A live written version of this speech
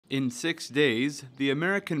In 6 days, the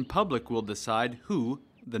American public will decide who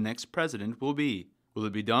the next president will be. Will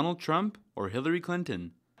it be Donald Trump or Hillary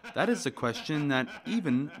Clinton? That is a question that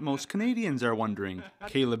even most Canadians are wondering.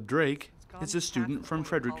 Caleb Drake is a student from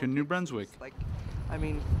Fredericton, New Brunswick.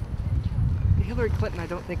 Hillary Clinton I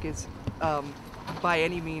don't think is by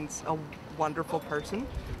any means a wonderful person,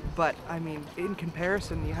 but in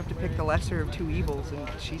comparison you have to pick the lesser of two evils, and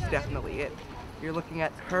she's definitely it. You're looking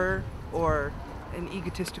at her or an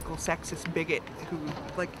egotistical sexist bigot who,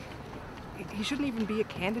 he shouldn't even be a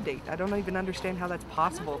candidate. I don't even understand how that's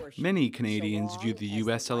possible. Many Canadians view the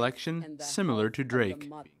U.S. election similar to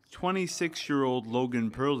Drake. 26-year-old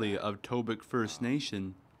Logan Purley of Tobic First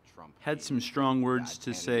Nation had some strong words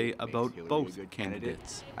to say about both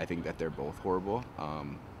candidates. I think that they're both horrible.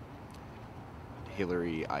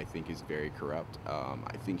 Hillary, I think, is very corrupt.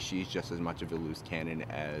 I think she's just as much of a loose cannon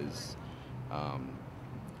as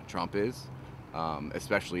Trump is.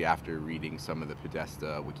 Especially after reading some of the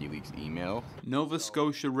Podesta WikiLeaks email. Nova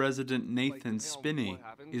Scotia resident Nathan Spinney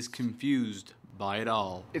is confused by it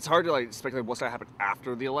all. It's hard to speculate what's going to happen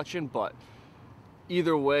after the election, but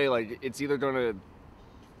either way, it's either going to,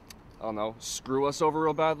 I don't know, screw us over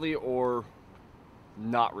real badly or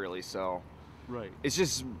not really. So right. It's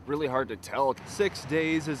just really hard to tell. 6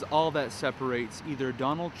 days is all that separates either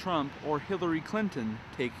Donald Trump or Hillary Clinton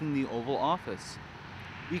taking the Oval Office.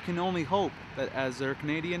 We can only hope that as their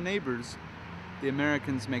Canadian neighbors, the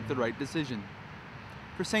Americans make the right decision.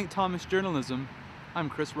 For St. Thomas Journalism, I'm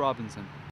Chris Robinson.